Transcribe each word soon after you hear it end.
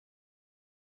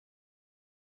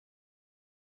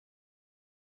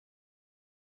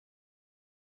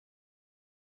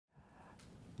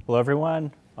Hello,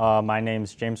 everyone. My name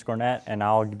is James Gornet, and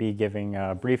I'll be giving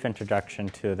a brief introduction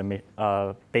to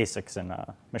the basics in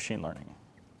machine learning.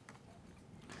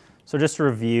 So just to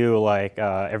review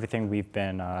everything we've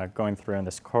been going through in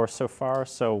this course so far,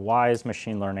 so why is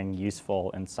machine learning useful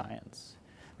in science?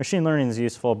 Machine learning is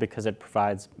useful because it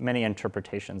provides many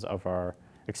interpretations of our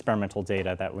experimental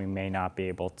data that we may not be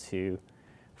able to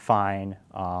find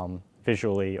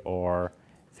visually or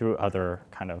through other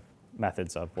kind of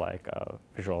methods of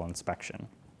visual inspection,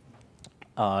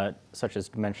 such as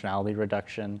dimensionality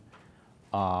reduction,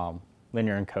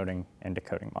 linear encoding, and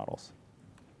decoding models.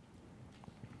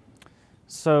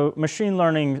 So machine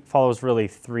learning follows really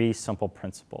three simple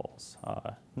principles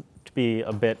to be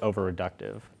a bit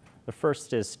over-reductive. The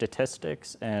first is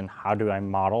statistics and how do I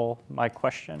model my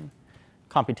question,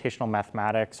 computational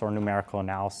mathematics or numerical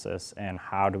analysis, and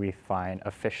how do we find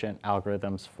efficient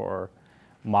algorithms for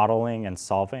modeling and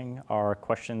solving our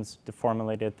questions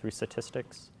formulated through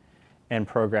statistics, and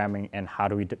programming, and how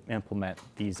do we implement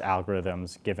these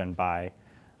algorithms given by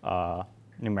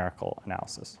numerical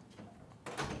analysis.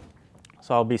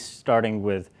 So I'll be starting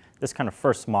with this kind of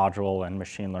first module in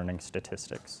machine learning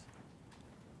statistics.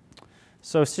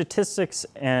 So statistics,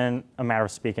 in a matter of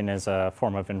speaking, is a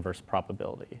form of inverse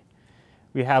probability.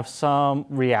 We have some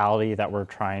reality that we're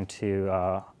trying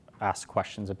to ask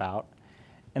questions about.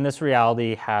 And this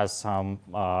reality has some,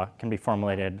 can be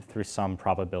formulated through some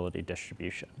probability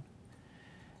distribution.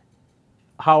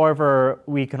 However,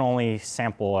 we can only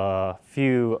sample a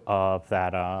few of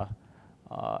that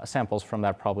samples from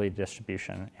that probability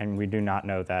distribution, and we do not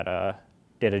know that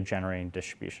data generating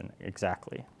distribution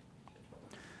exactly.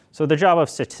 So the job of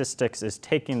statistics is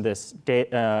taking this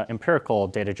empirical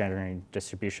data generating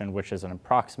distribution, which is an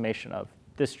approximation of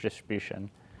this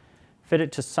distribution, fit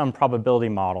it to some probability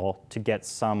model to get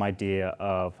some idea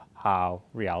of how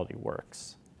reality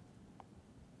works.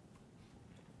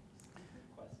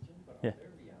 Question, but Yeah. are there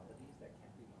realities that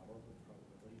can't be modeled with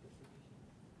probability distribution?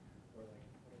 Or what is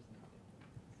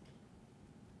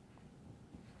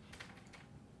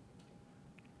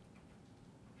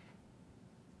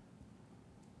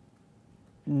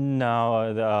the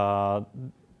No,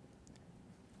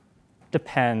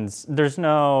 depends. There's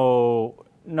no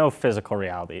physical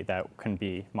reality that can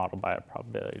be modeled by a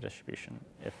probability distribution.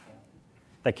 If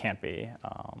that can't be,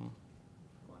 quantum?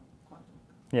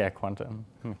 yeah, quantum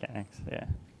mechanics. Yeah.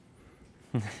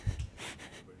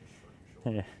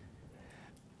 Yeah.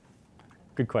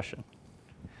 Good question.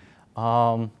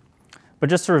 But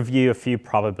just to review a few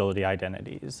probability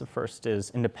identities. The first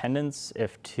is independence.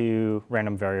 If two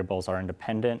random variables are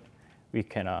independent, we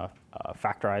can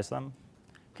factorize them.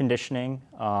 Conditioning,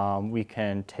 we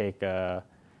can take a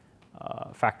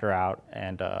factor out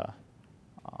and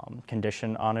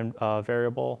condition on a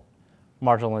variable.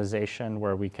 Marginalization,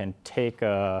 where we can take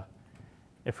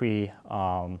if we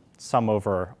sum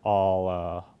over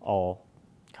all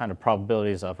kind of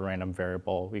probabilities of a random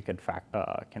variable, we could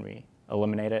can we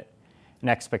eliminate it? An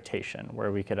expectation,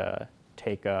 where we could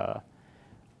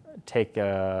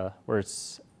where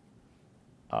it's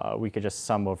we could just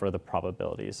sum over the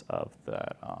probabilities of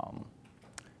that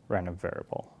random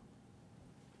variable.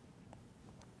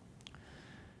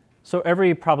 So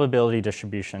every probability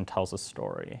distribution tells a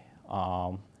story.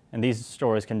 And these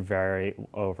stories can vary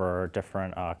over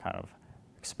different kind of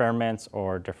experiments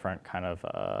or different kind of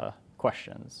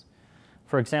questions.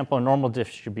 For example, a normal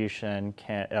distribution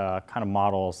kind of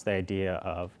models the idea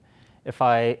of if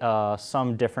I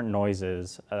sum different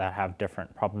noises that have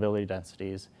different probability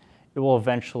densities, it will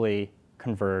eventually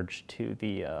converge to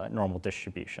the normal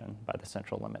distribution by the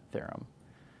central limit theorem.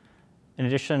 In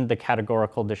addition, the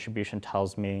categorical distribution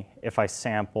tells me if I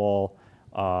sample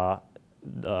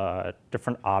the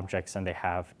different objects and they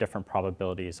have different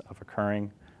probabilities of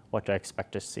occurring, what do I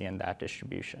expect to see in that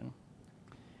distribution?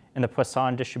 And the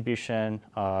Poisson distribution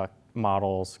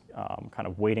models kind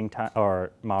of waiting time,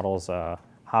 or models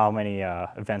how many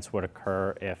events would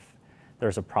occur if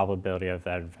there's a probability of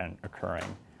that event occurring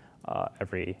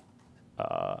every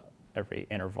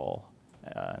interval,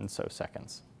 and so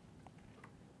seconds.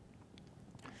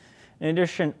 In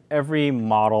addition, every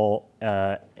model,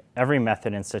 every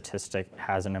method in statistics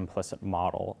has an implicit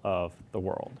model of the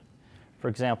world. For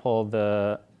example,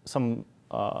 some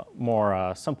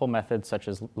more simple methods, such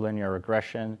as linear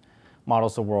regression,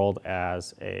 models the world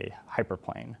as a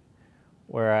hyperplane,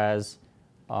 whereas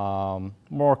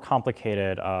more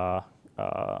complicated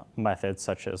methods,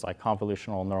 such as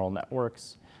convolutional neural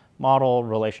networks, model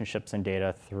relationships in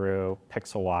data through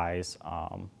pixel-wise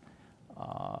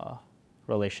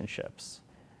relationships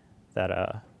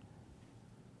that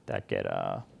get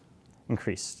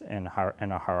increased in a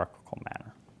hierarchical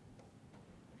manner.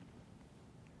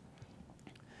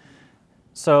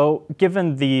 So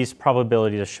given these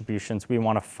probability distributions, we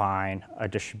want to find a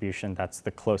distribution that's the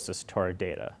closest to our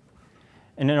data.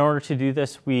 And in order to do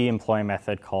this, we employ a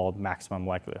method called maximum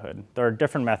likelihood. There are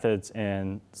different methods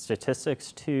in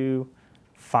statistics to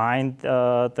find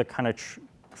the kind of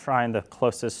find the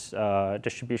closest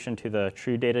distribution to the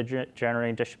true data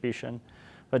generating distribution.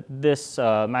 But this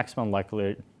maximum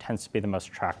likelihood tends to be the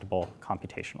most tractable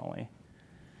computationally.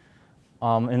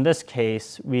 In this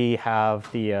case, we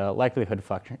have the likelihood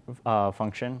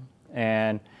function.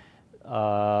 And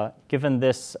given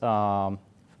this,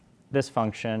 this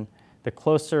function, the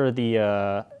closer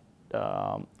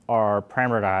our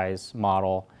parameterized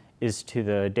model is to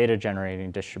the data generating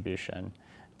distribution,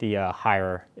 the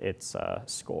higher its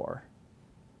score.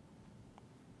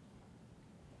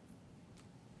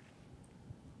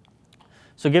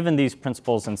 So given these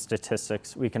principles in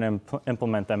statistics, we can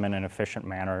implement them in an efficient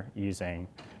manner using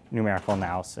numerical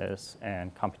analysis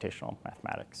and computational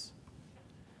mathematics.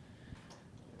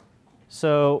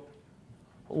 So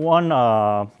one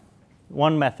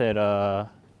method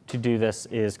to do this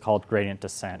is called gradient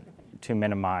descent, to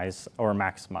minimize or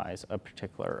maximize a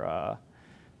particular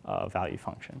value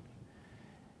function.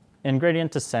 In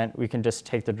gradient descent, we can just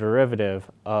take the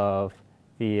derivative of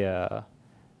the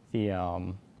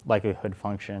likelihood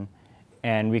function,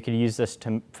 and we could use this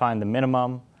to find the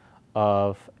minimum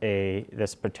of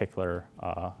this particular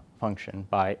function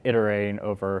by iterating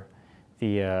over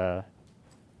the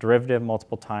derivative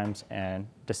multiple times and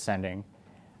descending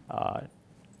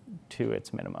to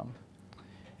its minimum.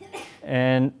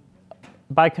 And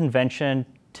by convention,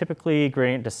 typically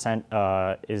gradient descent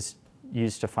is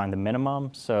used to find the minimum.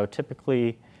 So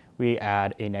typically we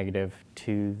add a negative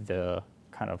to the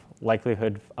kind of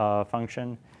likelihood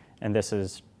function, and this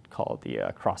is called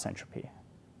the cross entropy.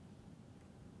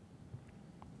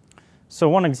 So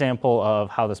one example of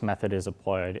how this method is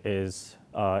employed is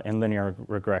in linear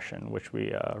regression, which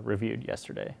we reviewed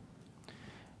yesterday.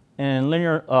 In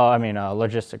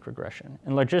logistic regression.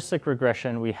 In logistic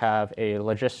regression, we have a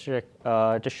logistic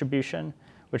distribution,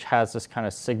 which has this kind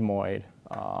of sigmoid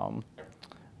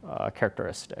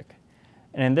characteristic.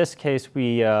 And in this case,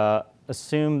 we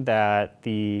assume that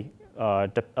the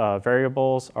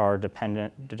variables are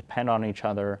depend on each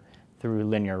other through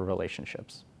linear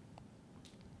relationships.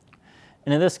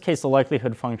 And in this case, the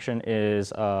likelihood function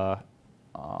is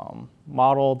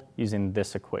modeled using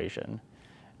this equation.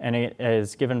 And it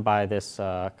is given by this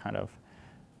kind of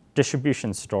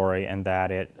distribution story, in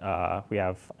that we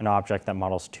have an object that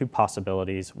models two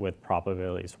possibilities with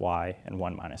probabilities y and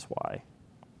 1 minus y.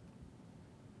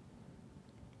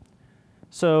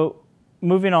 So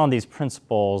moving on these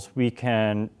principles, we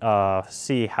can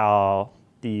see how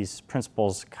these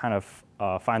principles kind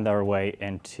of find their way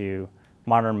into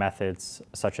modern methods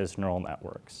such as neural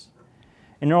networks.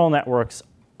 And neural networks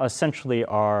essentially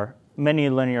are many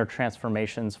linear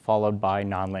transformations followed by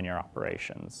nonlinear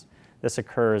operations. This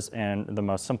occurs in the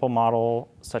most simple model,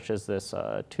 such as this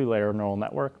two-layer neural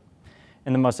network,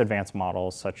 and the most advanced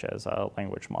models, such as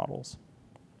language models.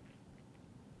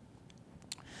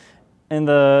 And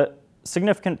the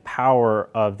significant power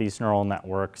of these neural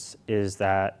networks is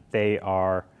that they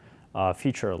are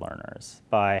feature learners.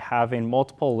 By having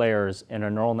multiple layers in a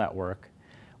neural network,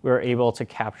 we're able to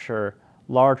capture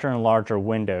larger and larger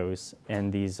windows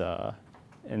in these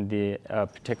in the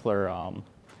particular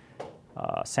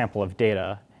sample of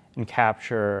data, and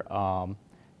capture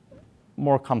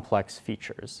more complex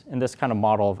features. In this kind of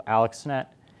model of AlexNet,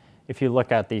 if you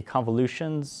look at the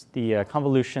convolutions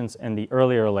in the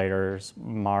earlier layers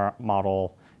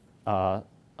model kind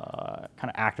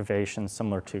of activations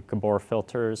similar to Gabor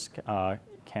filters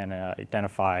can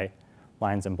identify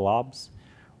lines and blobs,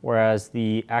 whereas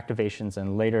the activations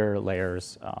in later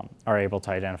layers are able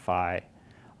to identify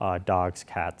dogs,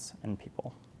 cats, and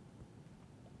people.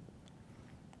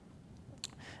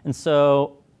 And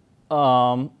so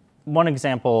one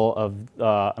example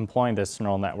of employing this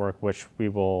neural network, which we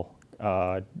will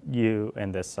use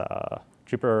in this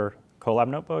Jupyter Colab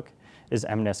notebook, is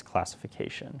MNIST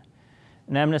classification.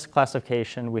 In MNIST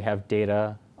classification, we have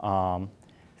data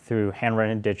through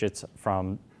handwritten digits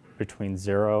from between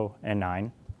 0 and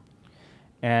 9.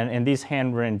 And in these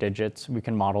handwritten digits, we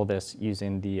can model this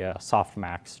using the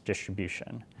softmax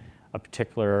distribution. A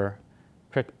particular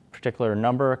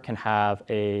number can have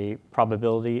a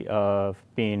probability of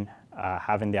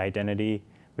having the identity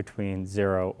between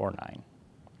 0 or 9.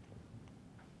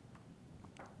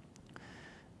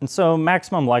 And so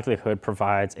maximum likelihood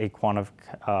provides a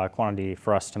quantity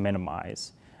for us to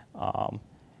minimize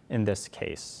in this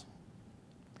case.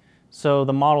 So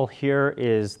the model here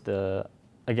is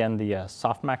again the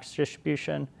softmax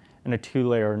distribution and a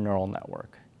two-layer neural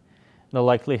network. the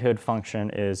likelihood function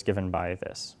is given by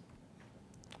this.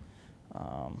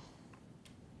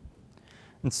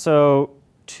 And so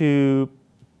to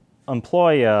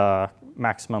employ a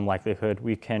maximum likelihood,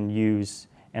 we can use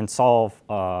and solve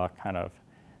kind of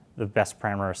the best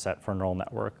parameter set for a neural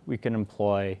network. We can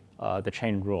employ the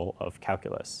chain rule of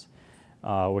calculus,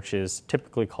 which is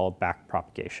typically called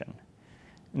backpropagation.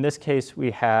 In this case,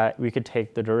 we could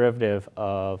take the derivative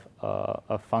of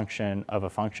a function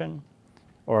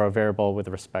or a variable with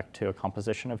respect to a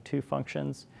composition of two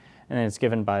functions, and then it's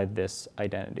given by this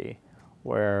identity,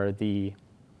 where the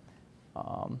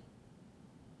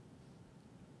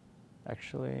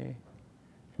actually,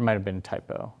 there might have been a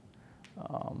typo,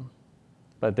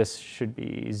 but this should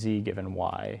be z given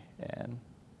y, and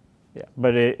yeah,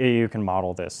 but you can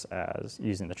model this as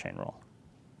using the chain rule.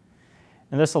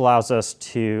 And this allows us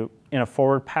to, in a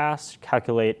forward pass,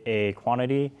 calculate a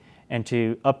quantity, and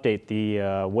to update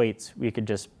the weights, we could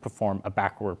just perform a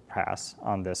backward pass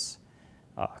on this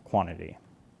quantity.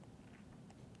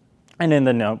 And in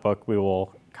the notebook, we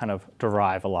will kind of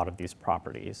derive a lot of these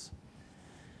properties.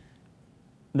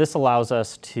 This allows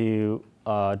us to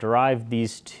derive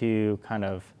these two kind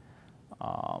of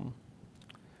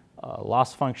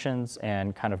loss functions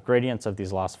and kind of gradients of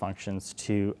these loss functions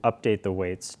to update the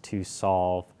weights to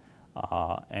solve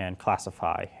and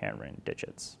classify handwritten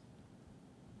digits.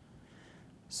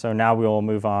 So now we will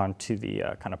move on to the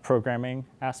kind of programming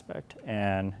aspect,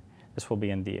 and this will be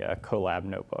in the Colab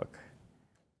notebook.